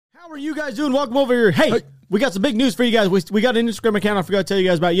How are you guys doing? Welcome over here. Hey, we got some big news for you guys. We got an Instagram account I forgot to tell you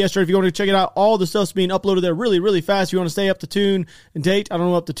guys about yesterday. If you want to check it out, all the stuff's being uploaded there really, really fast. If you want to stay up to tune and date, I don't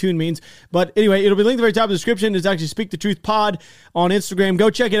know what the tune means. But anyway, it'll be linked at the very top of the description. It's actually Speak the Truth Pod on Instagram. Go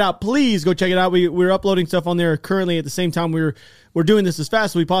check it out. Please go check it out. We're uploading stuff on there currently at the same time we're doing this as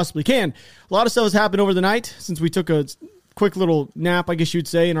fast as we possibly can. A lot of stuff has happened over the night since we took a quick little nap, I guess you'd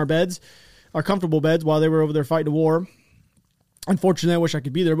say, in our beds, our comfortable beds while they were over there fighting a war. Unfortunately, I wish I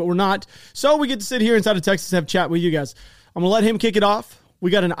could be there, but we're not. So we get to sit here inside of Texas and have a chat with you guys. I'm going to let him kick it off.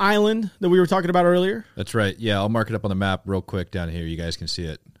 We got an island that we were talking about earlier. That's right. Yeah, I'll mark it up on the map real quick down here. You guys can see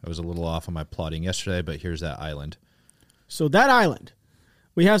it. I was a little off on my plotting yesterday, but here's that island. So that island,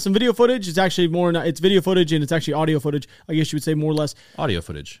 we have some video footage. It's actually it's video footage and it's actually audio footage. I guess you would say more or less. Audio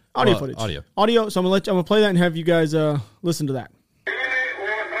footage. Audio. So I'm going to play that and have you guys listen to that.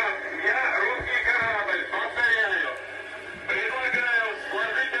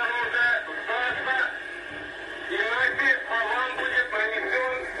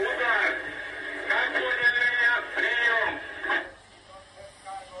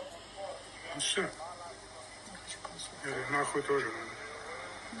 Все. Нахуй тоже надо.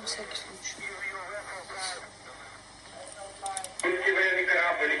 На всякий случай.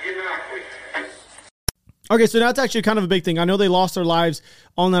 Okay, so that's actually kind of a big thing. I know they lost their lives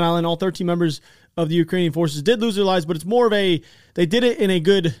on that island. All 13 members of the Ukrainian forces did lose their lives, but it's more of they did it in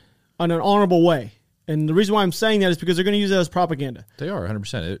an honorable way. And the reason why I'm saying that is because they're going to use it as propaganda. They are,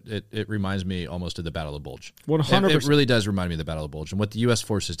 100%. It reminds me almost of the Battle of the Bulge. 100%. It really does remind me of the Battle of the Bulge and what the U.S.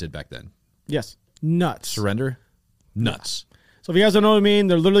 forces did back then. Yes. Nuts. Surrender? Nuts. Yeah. So if you guys don't know what I mean,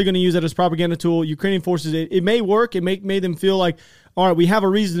 they're literally going to use it as propaganda tool. Ukrainian forces, it may work. It made them feel like, all right, we have a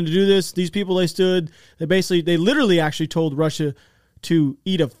reason to do this. These people, they literally actually told Russia to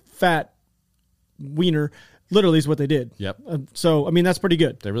eat a fat wiener. Literally is what they did. Yep. So, I mean, that's pretty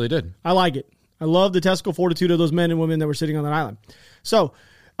good. They really did. I like it. I love the testicle fortitude of those men and women that were sitting on that island. So,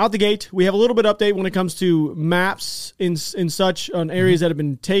 out the gate, we have a little bit of update when it comes to maps in such on areas that have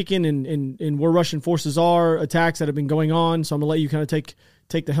been taken and where Russian forces are, attacks that have been going on. So I'm going to let you kind of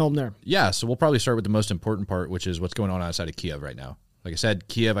take the helm there. Yeah, so we'll probably start with the most important part, which is what's going on outside of Kiev right now. Like I said,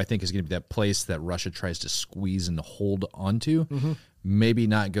 Kiev, I think, is going to be that place that Russia tries to squeeze and hold onto. Mm-hmm. Maybe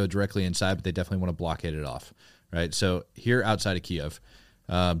not go directly inside, but they definitely want to blockade it off. Right? So here outside of Kiev,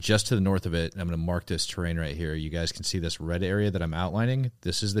 just to the north of it, and I'm going to mark this terrain right here. You guys can see this red area that I'm outlining.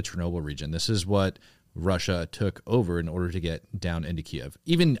 This is the Chernobyl region. This is what Russia took over in order to get down into Kiev.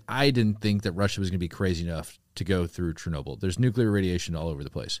 Even I didn't think that Russia was going to be crazy enough to go through Chernobyl. There's nuclear radiation all over the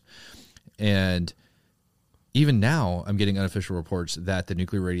place. And even now, I'm getting unofficial reports that the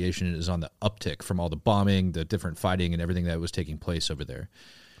nuclear radiation is on the uptick from all the bombing, the different fighting, and everything that was taking place over there.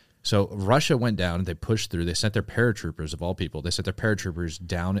 So Russia went down, they pushed through, they sent their paratroopers, of all people, they sent their paratroopers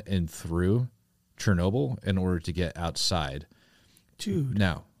down and through Chernobyl in order to get outside. Dude,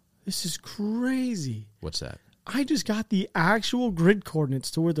 now, this is crazy. What's that? I just got the actual grid coordinates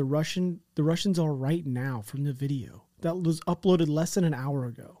to where the Russians are right now from the video. That was uploaded less than an hour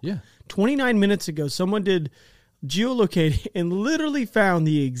ago. Yeah. 29 minutes ago, someone did geolocating and literally found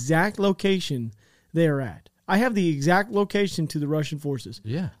the exact location they are at. I have the exact location to the Russian forces.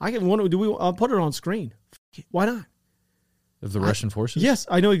 Yeah. I'll put it on screen. Why not? Of the Russian forces? Yes,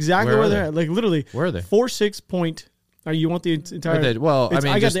 I know exactly where they're at. Like literally. Where are they? 46 point. You want the entire? Well, I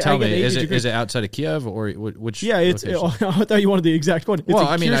mean, just tell me. Is it outside of Kiev or which? Yeah, it's. I thought you wanted the exact one. It's well,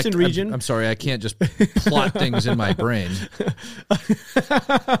 Kherson region. I'm sorry, I can't just plot things in my brain.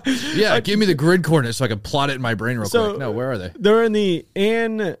 Yeah, give me the grid coordinates so I can plot it in my brain real quick. No, where are they? They're in the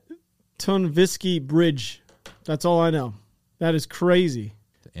Antonovsky Bridge. That's all I know. That is crazy.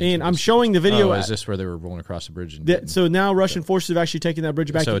 And I'm showing the video. Oh, is this where they were rolling across the bridge? So now Russian forces have actually taken that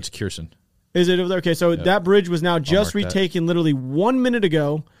bridge back. So it's Kherson. Is it over there? Okay, so that bridge was now just retaken literally 1 minute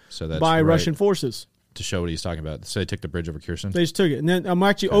ago by Russian forces. To show what he's talking about. So they took the bridge over Kherson? They just took it. And then I'm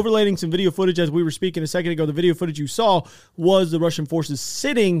actually overlaying some video footage as we were speaking a second ago. The video footage you saw was the Russian forces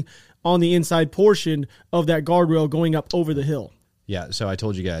sitting on the inside portion of that guardrail going up over the hill. Yeah, so I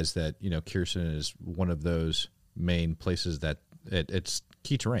told you guys that, Kherson is one of those main places that it's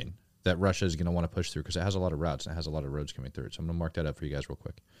key terrain that Russia is going to want to push through because it has a lot of routes and it has a lot of roads coming through it. So I'm going to mark that up for you guys real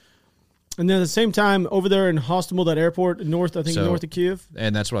quick. And then at the same time, over there in Hostomel, that airport north of Kiev.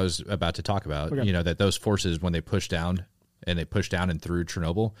 And that's what I was about to talk about, that those forces, when they pushed down and through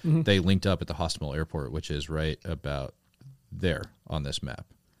Chernobyl, they linked up at the Hostomel airport, which is right about there on this map.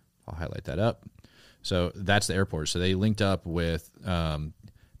 I'll highlight that up. So that's the airport. So they linked up with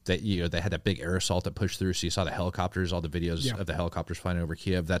they had that big air assault that pushed through. So you saw the helicopters, all the videos of the helicopters flying over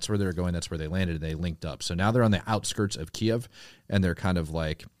Kiev. That's where they were going. That's where they landed. And they linked up. So now they're on the outskirts of Kiev, and they're kind of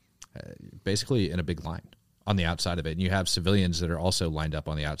like basically in a big line on the outside of it. And you have civilians that are also lined up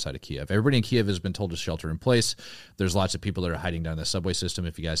on the outside of Kiev. Everybody in Kiev has been told to shelter in place. There's lots of people that are hiding down the subway system.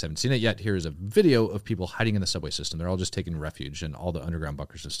 If you guys haven't seen it yet, here's a video of people hiding in the subway system. They're all just taking refuge in all the underground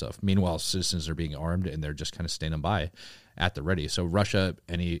bunkers and stuff. Meanwhile, citizens are being armed and they're just kind of standing by at the ready. So Russia,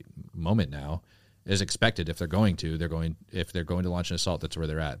 any moment now, is expected if they're going to launch an assault, that's where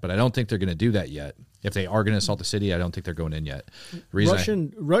they're at. But I don't think they're going to do that yet. If they are going to assault the city, I don't think they're going in yet.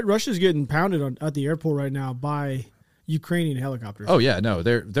 Russia's getting pounded at the airport right now by Ukrainian helicopters. Oh yeah, no,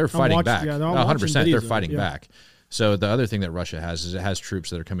 they're fighting back. Yeah, 100%, they're fighting back. So the other thing that Russia has is it has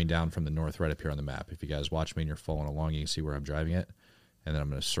troops that are coming down from the north right up here on the map. If you guys watch me and you're following along, you can see where I'm driving it. And then I'm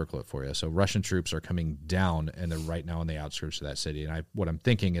going to circle it for you. So Russian troops are coming down, and they're right now on the outskirts of that city. And what I'm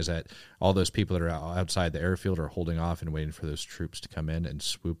thinking is that all those people that are outside the airfield are holding off and waiting for those troops to come in and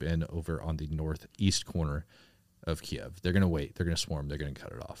swoop in over on the northeast corner of Kiev. They're going to wait. They're going to swarm. They're going to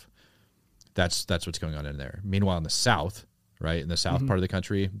cut it off. That's what's going on in there. Meanwhile, in the south, right, in the south part of the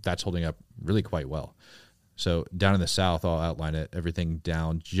country, that's holding up really quite well. So down in the south, I'll outline it, everything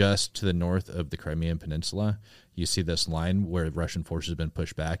down just to the north of the Crimean Peninsula. You see this line where Russian forces have been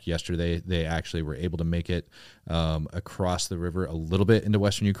pushed back. Yesterday, they actually were able to make it across the river a little bit into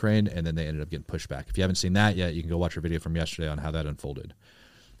western Ukraine, and then they ended up getting pushed back. If you haven't seen that yet, you can go watch our video from yesterday on how that unfolded.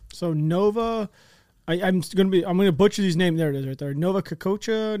 So Nova, I'm going to butcher these names. There it is right there. Nova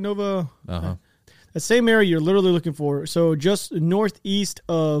Kakocha, Nova. The same area you're literally looking for. So just northeast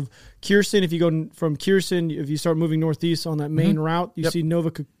of Kherson, if you go from Kherson, if you start moving northeast on that main route, you see Nova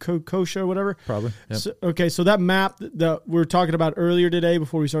Kakocha or whatever. Probably. Yep. So that map that we were talking about earlier today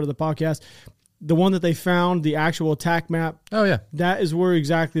before we started the podcast, the one that they found, the actual attack map. Oh, yeah. That is where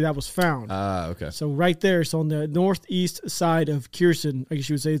exactly that was found. Okay. So right there, so on the northeast side of Kherson, I guess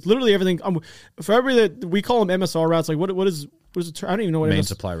you would say, it's literally everything. For everybody that we call them MSR routes, like what is the term? I don't even know what main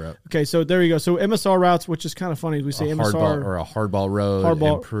supply route. Okay, so there you go. So MSR routes, which is kind of funny. We say MSR. Or a hardball road,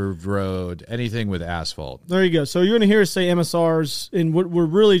 improved road, anything with asphalt. There you go. So you're going to hear us say MSRs, and we're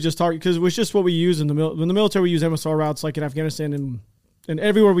really just talking, because it's just what we use in the military. In the military, we use MSR routes like in Afghanistan and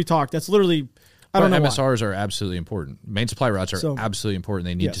everywhere we talk. That's literally... I don't know MSRs why. are absolutely important. Main supply routes are absolutely important.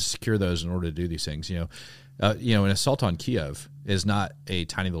 They need to secure those in order to do these things. An assault on Kiev is not a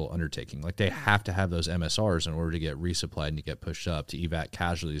tiny little undertaking. Like, they have to have those MSRs in order to get resupplied and to get pushed up, to evac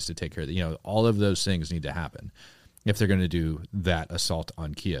casualties, to take care of all of those things need to happen if they're going to do that assault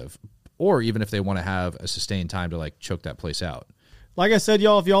on Kiev, or even if they want to have a sustained time to choke that place out. Like I said,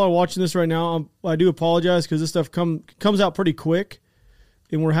 y'all, if y'all are watching this right now, I do apologize because this stuff comes out pretty quick.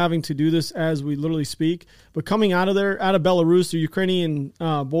 And we're having to do this as we literally speak. But coming out of Belarus, the Ukrainian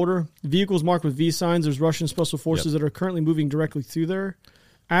border, vehicles marked with V signs. There's Russian special forces that are currently moving directly through there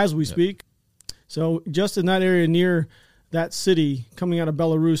as we speak. So just in that area near that city, coming out of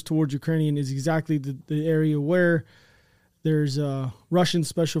Belarus towards Ukrainian, is exactly the area where there's Russian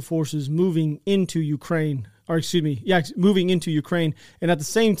special forces moving into Ukraine. Moving into Ukraine. And at the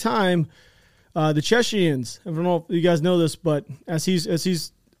same time, the Chechens, I don't know if you guys know this, but as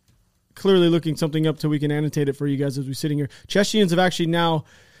he's clearly looking something up so we can annotate it for you guys as we're sitting here, Chechens have actually now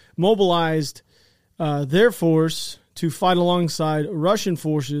mobilized their force to fight alongside Russian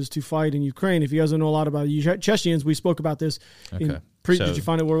forces to fight in Ukraine. If you guys don't know a lot about Chechens, we spoke about this. Okay. Did you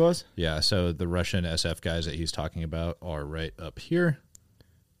find it where it was? Yeah, so the Russian SF guys that he's talking about are right up here.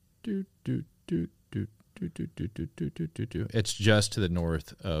 It's just to the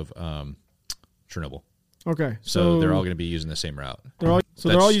north of Chernobyl. Okay, so they're all going to be using the same route. They're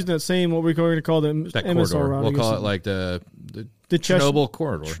all using that same, what we're going to call the MSR corridor. route. We'll call it like the Chernobyl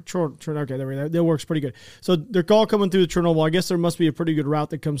corridor. Okay, there we go. That works pretty good. So they're all coming through Chernobyl. I guess there must be a pretty good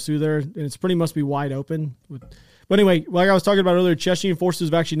route that comes through there, and it's pretty must be wide open. But anyway, like I was talking about earlier, Chechen forces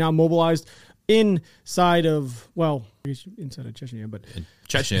have actually now mobilized inside of Chechnya, but in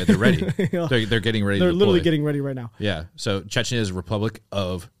Chechnya, they're ready. They're getting ready. They're literally getting ready right now. Yeah. So Chechnya is a republic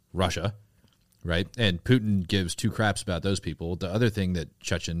of Russia. Right. And Putin gives two craps about those people. The other thing that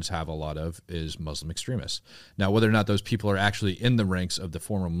Chechens have a lot of is Muslim extremists. Now, whether or not those people are actually in the ranks of the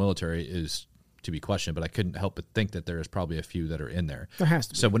formal military is to be questioned, but I couldn't help but think that there is probably a few that are in there. There has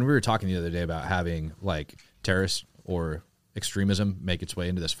to be. So when we were talking the other day about having terrorists or extremism make its way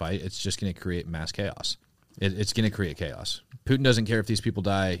into this fight, it's just going to create mass chaos. It's going to create chaos. Putin doesn't care if these people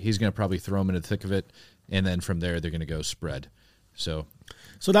die. He's going to probably throw them into the thick of it, and then from there they're going to go spread. So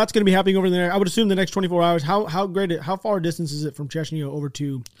that's going to be happening over there. I would assume the next 24 hours. How far a distance is it from Chechnya over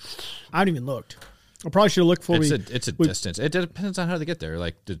to? I haven't even looked. I probably should have looked for It's a distance. It depends on how they get there.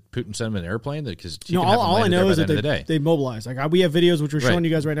 Like, did Putin send them an airplane? Because all I know is that they mobilized. Like we have videos which we're showing you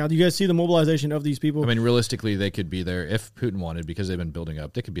guys right now. Do you guys see the mobilization of these people? I mean, realistically, they could be there if Putin wanted, because they've been building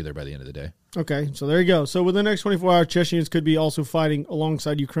up. They could be there by the end of the day. Okay, so there you go. So within the next 24 hours, Chechens could be also fighting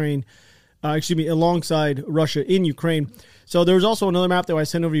alongside Ukraine. Alongside Russia in Ukraine. So there was also another map that I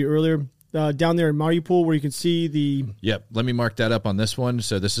sent over to you earlier. Down there in Mariupol, where you can see the... Yep, let me mark that up on this one.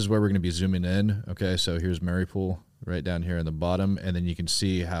 So this is where we're going to be zooming in. Okay, so here's Mariupol right down here in the bottom, and then you can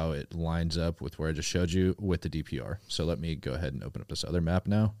see how it lines up with where I just showed you with the DPR. So let me go ahead and open up this other map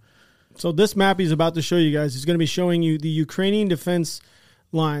now. So this map he's about to show you guys is going to be showing you the Ukrainian defense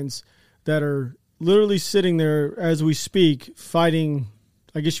lines that are literally sitting there as we speak, fighting,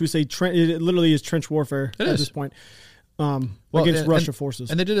 I guess you would say, it literally is trench warfare at this point. Against Russia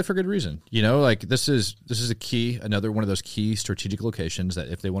forces. And they did it for good reason. You know, like this is a key, another one of those key strategic locations that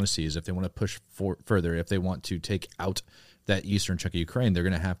if they want to seize, if they want to push further, if they want to take out that eastern chunk of Ukraine, they're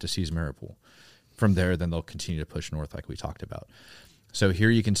going to have to seize Mariupol. From there, then they'll continue to push north like we talked about. So here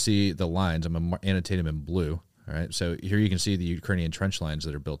you can see the lines. I'm going to annotate them in blue. All right. So here you can see the Ukrainian trench lines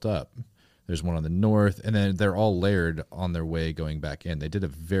that are built up. There's one on the north, and then they're all layered on their way going back in. They did a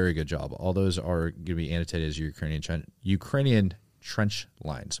very good job. All those are going to be annotated as Ukrainian trench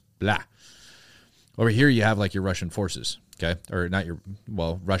lines. Blah. Over here, you have like your Russian forces, okay? Or not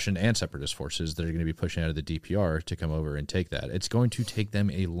Russian and separatist forces that are going to be pushing out of the DPR to come over and take that. It's going to take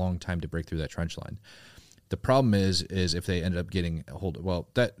them a long time to break through that trench line. The problem is if they end up getting a hold. Well,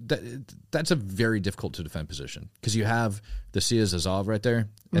 that's a very difficult to defend position, because you have the Sea of Azov right there,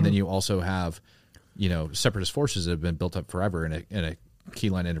 and then you also have, separatist forces that have been built up forever in a key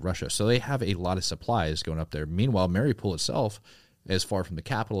line into Russia. So they have a lot of supplies going up there. Meanwhile, Mariupol itself is far from the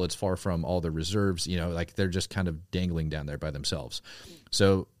capital. It's far from all the reserves. Like they're just kind of dangling down there by themselves.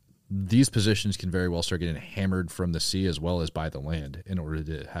 So these positions can very well start getting hammered from the sea as well as by the land in order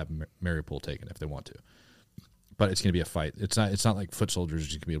to have Mariupol taken if they want to. But it's going to be a fight. It's not like foot soldiers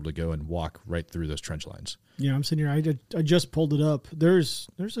just going to be able to go and walk right through those trench lines. Yeah, I'm sitting here. I just pulled it up. Mariupol's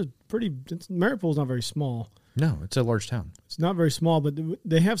not very small. No, it's a large town. It's not very small, but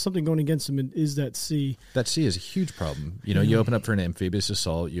they have something going against them. Is that sea? That sea is a huge problem. You open up for an amphibious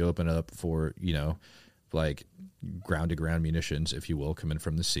assault. You open up for like ground to ground munitions, if you will, coming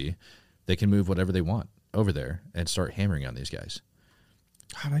from the sea. They can move whatever they want over there and start hammering on these guys.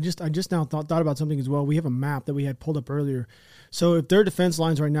 God, I just now thought about something as well. We have a map that we had pulled up earlier. So if their defense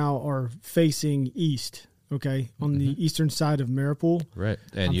lines right now are facing east, okay, on the eastern side of Mariupol, right,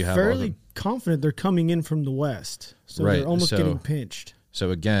 and I'm you have fairly confident they're coming in from the west, so they're almost getting pinched.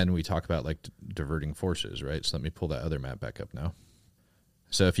 So again, we talk about like diverting forces, right? So let me pull that other map back up now.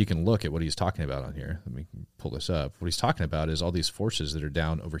 So if you can look at what he's talking about on here, let me pull this up. What he's talking about is all these forces that are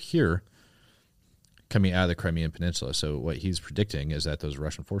down over here, coming out of the Crimean Peninsula. So what he's predicting is that those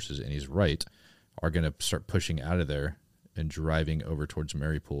Russian forces, and he's right, are going to start pushing out of there and driving over towards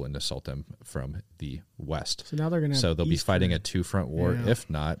Mariupol and assault them from the west. So now they're going to. So they'll be fighting a two-front war, if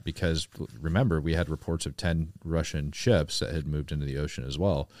not, because remember we had reports of 10 Russian ships that had moved into the ocean as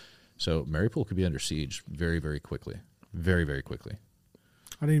well. So Mariupol could be under siege very, very quickly, very, very quickly.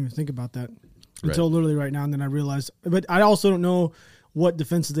 I didn't even think about that until literally right now, and then I realized. But I also don't know what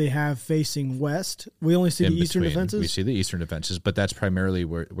defenses they have facing west. We only see the eastern defenses. We see the eastern defenses, but that's primarily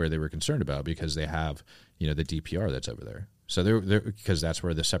where they were concerned about, because they have the DPR that's over there. So they're because that's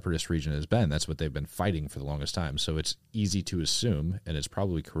where the separatist region has been. That's what they've been fighting for the longest time. So it's easy to assume, and it's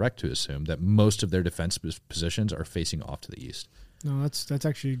probably correct to assume, that most of their defense positions are facing off to the east. No, that's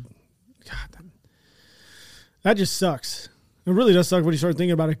actually, God, that just sucks. It really does suck when you start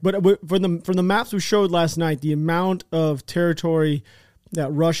thinking about it. But from the maps we showed last night, the amount of territory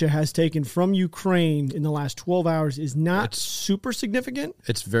that Russia has taken from Ukraine in the last 12 hours is not super significant.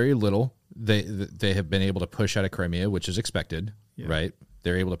 It's very little. They have been able to push out of Crimea, which is expected, right?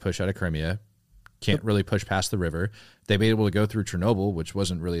 They're able to push out of Crimea. Can't really push past the river. They've been able to go through Chernobyl, which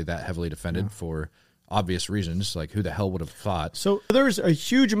wasn't really that heavily defended for obvious reasons. Like, who the hell would have thought? So there's a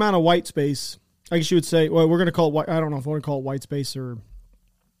huge amount of white space. I guess you would say, well, we're going to call it white. I don't know if I want to call it white space or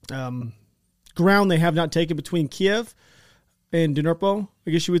ground they have not taken between Kiev and Dnipro,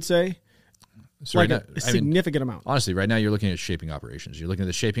 I guess you would say. So like right now, a significant amount. Honestly, right now you're looking at shaping operations. You're looking at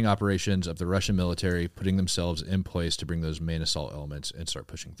the shaping operations of the Russian military, putting themselves in place to bring those main assault elements and start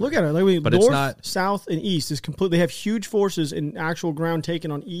pushing through. Look at it. Like but north, it's not, south, and east is complete. They have huge forces and actual ground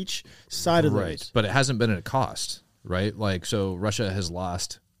taken on each side of those. But it hasn't been at a cost, right? Like, so Russia has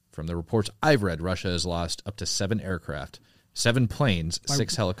lost, from the reports I've read, Russia has lost up to 7 aircraft, 7 planes,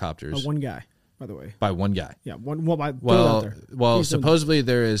 6 helicopters. By one guy. by the way. by one guy. Yeah, throw it out there. Well, He's doing supposedly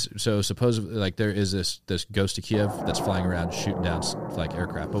there is. So supposedly, like there is this Ghost of Kiev that's flying around shooting down like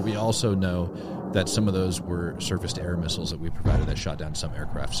aircraft. But we also know that some of those were surface-to-air missiles that we provided that shot down some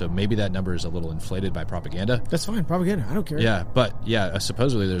aircraft. So maybe that number is a little inflated by propaganda. That's fine, propaganda. I don't care. Yeah, but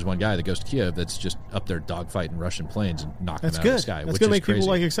supposedly there's one guy that goes to Kiev that's just up there dogfighting Russian planes and knocking That's them out good. of the sky. That's which gonna is make crazy. people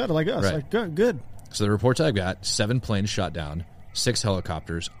like excited, like us. Right. Like good. So the reports I've got: 7 planes shot down, 6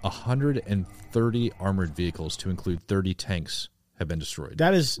 helicopters, 130 armored vehicles, to include 30 tanks, have been destroyed.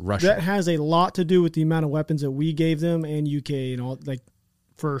 That is Russia. That has a lot to do with the amount of weapons that we gave them and UK and all, like,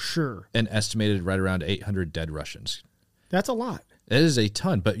 for sure. And estimated right around 800 dead Russians. That's a lot. That is a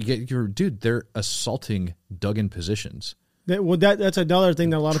ton, but they're assaulting dug-in positions. That's another thing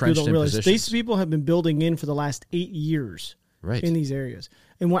that a lot of people Trenched don't in realize. positions. These people have been building in for the last 8 years, Right. in these areas.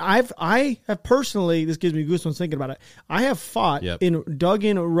 And when I have personally, this gives me goosebumps thinking about it. I have fought Yep. in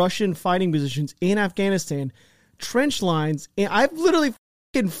dug-in Russian fighting positions in Afghanistan, trench lines, and I've literally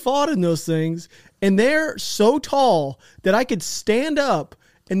fucking fought in those things, and they're so tall that I could stand up,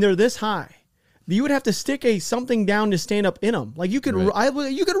 and they're this high. You would have to stick something down to stand up in them. Like you could, Right.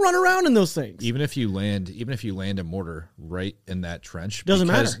 you could run around in those things. Even if you land a mortar right in that trench,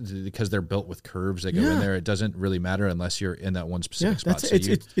 Doesn't because they're built with curves that go in there. It doesn't really matter unless you're in that one specific spot. That's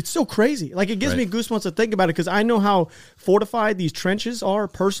it's so crazy. Like it gives me Right. goosebumps to think about it because I know how fortified these trenches are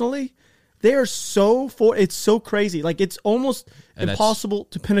personally. They are it's so crazy. Like it's almost impossible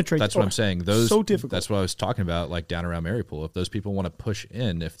to penetrate. That's what I'm saying. So difficult. That's what I was talking about. Like down around Mariupol, if those people want to push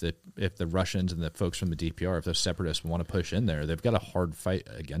in, if the Russians and the folks from the DPR, if those separatists want to push in there, they've got a hard fight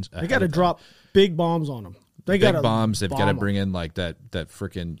against. They got to drop big bombs on them. They got big bombs. They've got to bring in like that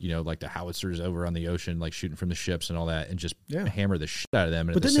freaking like the howitzers over on the ocean, like shooting from the ships and all that, and just hammer the shit out of them.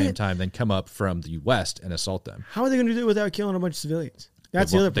 And at the same time, then come up from the west and assault them. How are they going to do it without killing a bunch of civilians?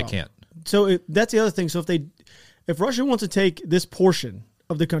 That's the other problem. They can't. So that's the other thing. So if Russia wants to take this portion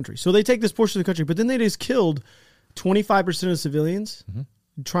of the country, so they take this portion of the country, but then they just killed 25% of civilians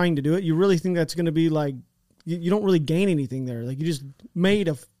trying to do it. You really think that's going to be like, you don't really gain anything there. Like you just made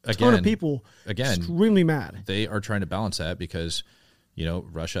a ton of people extremely mad. They are trying to balance that because,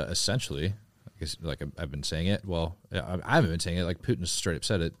 Russia essentially, I guess, like I've been saying it. Well, I haven't been saying it. Like Putin straight up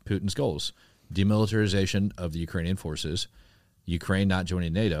said it. Putin's goals: demilitarization of the Ukrainian forces, Ukraine not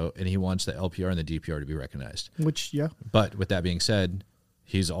joining NATO, and he wants the LPR and the DPR to be recognized. Which, yeah. But with that being said,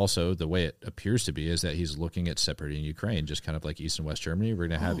 he's also, the way it appears to be, is that he's looking at separating Ukraine, just kind of like East and West Germany. We're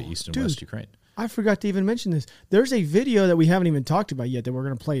going to have East and West Ukraine. I forgot to even mention this. There's a video that we haven't even talked about yet that we're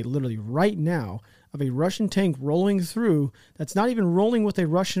going to play literally right now of a Russian tank rolling through that's not even rolling with a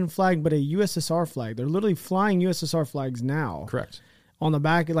Russian flag, but a USSR flag. They're literally flying USSR flags now. Correct. On the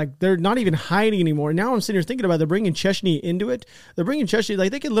back, like they're not even hiding anymore. Now I'm sitting here thinking about it. They're bringing Chechnya into it. They're bringing Chechnya, like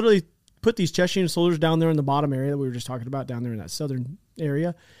they could literally put these Chechen soldiers down there in the bottom area that we were just talking about, down there in that southern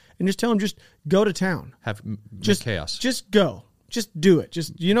area, and just tell them, just go to town. Have Just chaos. Just go. Just do it.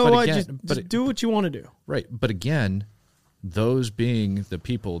 Just, you know But what? again- Just do what you want to do. Right. But again, those being the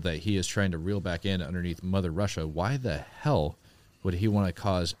people that he is trying to reel back in underneath Mother Russia, why the hell would he want to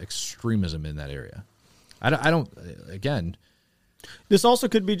cause extremism in that area? I don't, again... This also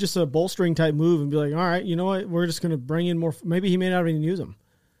could be just a bolstering type move and be like, all right, you know what? We're just going to bring in more. Maybe he may not even use them.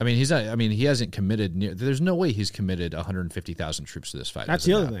 I mean, he's not. I mean, he hasn't committed. There's no way he's committed 150,000 troops to this fight. That's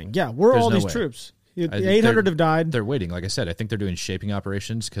the other thing. Yeah, we're There's all no these way. troops. I think 800 have died. They're waiting. Like I said, I think they're doing shaping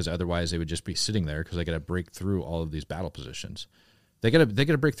operations because otherwise they would just be sitting there because they got to break through all of these battle positions. They got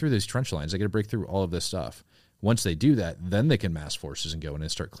to break through these trench lines. They got to break through all of this stuff. Once they do that, then they can mass forces and go in and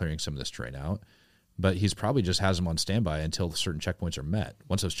start clearing some of this terrain out. But he's probably just has them on standby until certain checkpoints are met.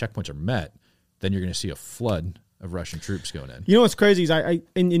 Once those checkpoints are met, then you're going to see a flood of Russian troops going in. You know what's crazy is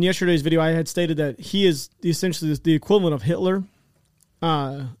in yesterday's video, I had stated that he is essentially the equivalent of Hitler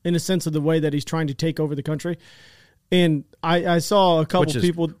in a sense of the way that he's trying to take over the country. And I saw a couple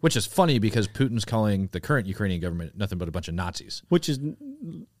people... Which is funny because Putin's calling the current Ukrainian government nothing but a bunch of Nazis. Which is...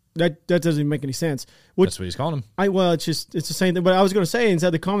 That doesn't even make any sense. That's what he's calling them. It's the same thing. But I was going to say,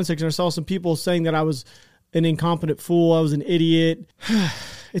 inside the comment section, I saw some people saying that I was an incompetent fool. I was an idiot.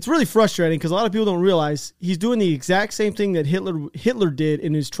 It's really frustrating because a lot of people don't realize he's doing the exact same thing that Hitler did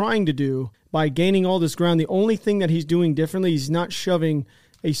and is trying to do by gaining all this ground. The only thing that he's doing differently, he's not shoving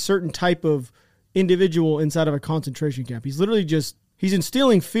a certain type of individual inside of a concentration camp. He's literally he's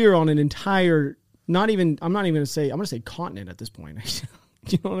instilling fear on an entire, I'm not even going to say continent at this point.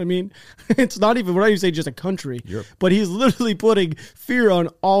 You know what I mean? It's not even, we're not even saying just a country, Europe. But he's literally putting fear on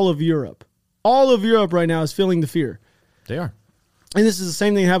all of Europe. All of Europe right now is feeling the fear. They are. And this is the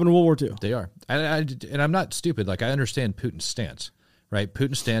same thing that happened in World War II. They are. And I'm not stupid. Like, I understand Putin's stance, right?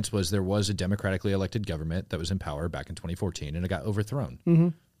 Putin's stance was there was a democratically elected government that was in power back in 2014, and it got overthrown. Mm-hmm.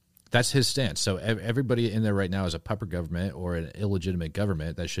 That's his stance. So everybody in there right now is a puppet government or an illegitimate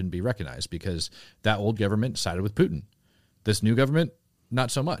government that shouldn't be recognized because that old government sided with Putin. This new government,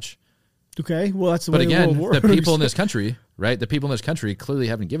 not so much. Okay, well, that's the But way again, the world works. the people in this country, right? The people in this country clearly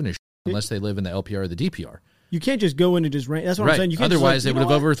haven't given a shit unless they live in the LPR or the DPR. You can't just go in and just rank. That's what Right. I'm saying. You can't Otherwise, just, they would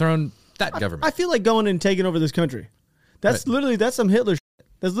have overthrown that government. I feel like going in and taking over this country. That's Right. literally, that's some Hitler shit.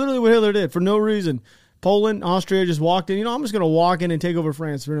 That's literally what Hitler did for no reason. Poland, Austria just walked in. I'm just going to walk in and take over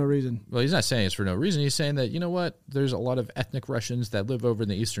France for no reason. Well, he's not saying it's for no reason. He's saying that, you know what? There's a lot of ethnic Russians that live over in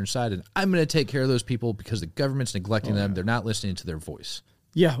the eastern side, and I'm going to take care of those people because the government's neglecting them. They're not listening to their voice.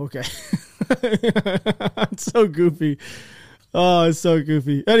 Yeah, okay. It's so goofy. Oh, it's so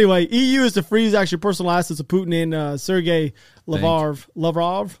goofy. Anyway, EU is to freeze actually personal assets of Putin and Sergei Lavrov.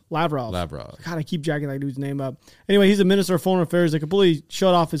 God, I keep jacking that dude's name up. Anyway, he's the Minister of Foreign Affairs. They completely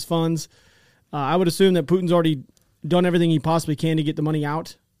shut off his funds. I would assume that Putin's already done everything he possibly can to get the money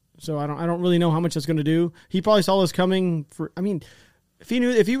out. So I don't really know how much that's going to do. He probably saw this coming for. I mean,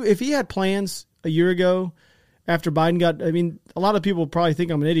 if he had plans a year ago after Biden got. I mean, a lot of people probably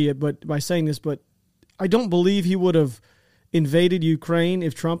think I'm an idiot, but by saying this, but I don't believe he would have invaded Ukraine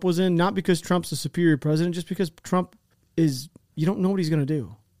if Trump was in. Not because Trump's a superior president, just because Trump is. You don't know what he's going to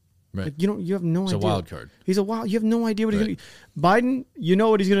do. Right. Like, you have no idea. It's a wild card. He's a wild. You have no idea what he's Right. going to do. Biden, you know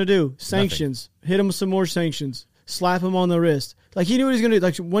what he's going to do. Sanctions. Hit him with some more sanctions. Slap him on the wrist. Like, he knew what he was going to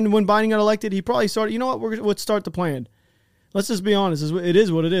do. Like, when Biden got elected, he probably started, you know what, let's start the plan. Let's just be honest. It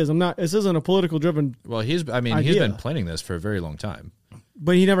is what it is. This isn't a political driven. Well, he's idea. been planning this for a very long time.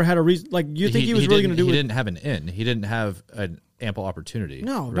 But he never had a reason. Like, you think he was really going to do it? He didn't have an in. He didn't have an ample opportunity.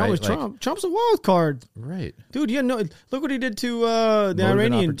 No, right? that was Trump. Trump's a wild card. Right. Dude, look what he did to the Motive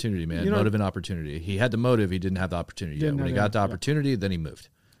Iranian. and opportunity, man. You know, Motive and opportunity. He had the motive. He didn't have the opportunity yet. When he got the opportunity, then he moved.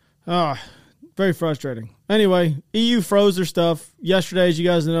 Very frustrating. Anyway, EU froze their stuff yesterday. As you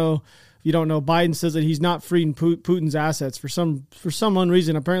guys know, if you don't know, Biden says that he's not freeing Putin's assets for some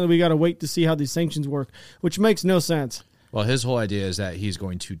reason. Apparently, we got to wait to see how these sanctions work, which makes no sense. Well, his whole idea is that he's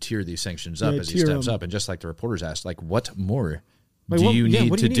going to tier these sanctions up as he steps up. And just like the reporters asked, like, what more do you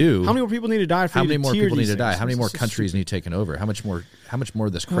need to do? How many more people need to die for How you many to more tier people need these to die? things? How many more It's so countries stupid. need taken over? How much more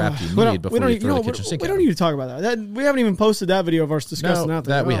of this crap do you need before you throw the kitchen sink We at don't them? need to talk about that. We haven't even posted that video of ours discussing No,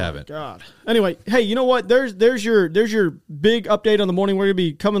 that. Thing. we Oh, haven't. God. Anyway, hey, you know what? There's your big update on the morning. We're gonna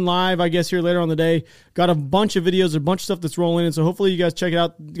be coming live, I guess, here later on the day. Got a bunch of videos, a bunch of stuff that's rolling in. So hopefully you guys check it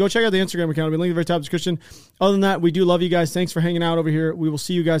out. Go check out the Instagram account. I'll be linking at the very top of the description. Other than that, we do love you guys. Thanks for hanging out over here. We will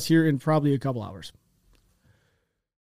see you guys here in probably a couple hours.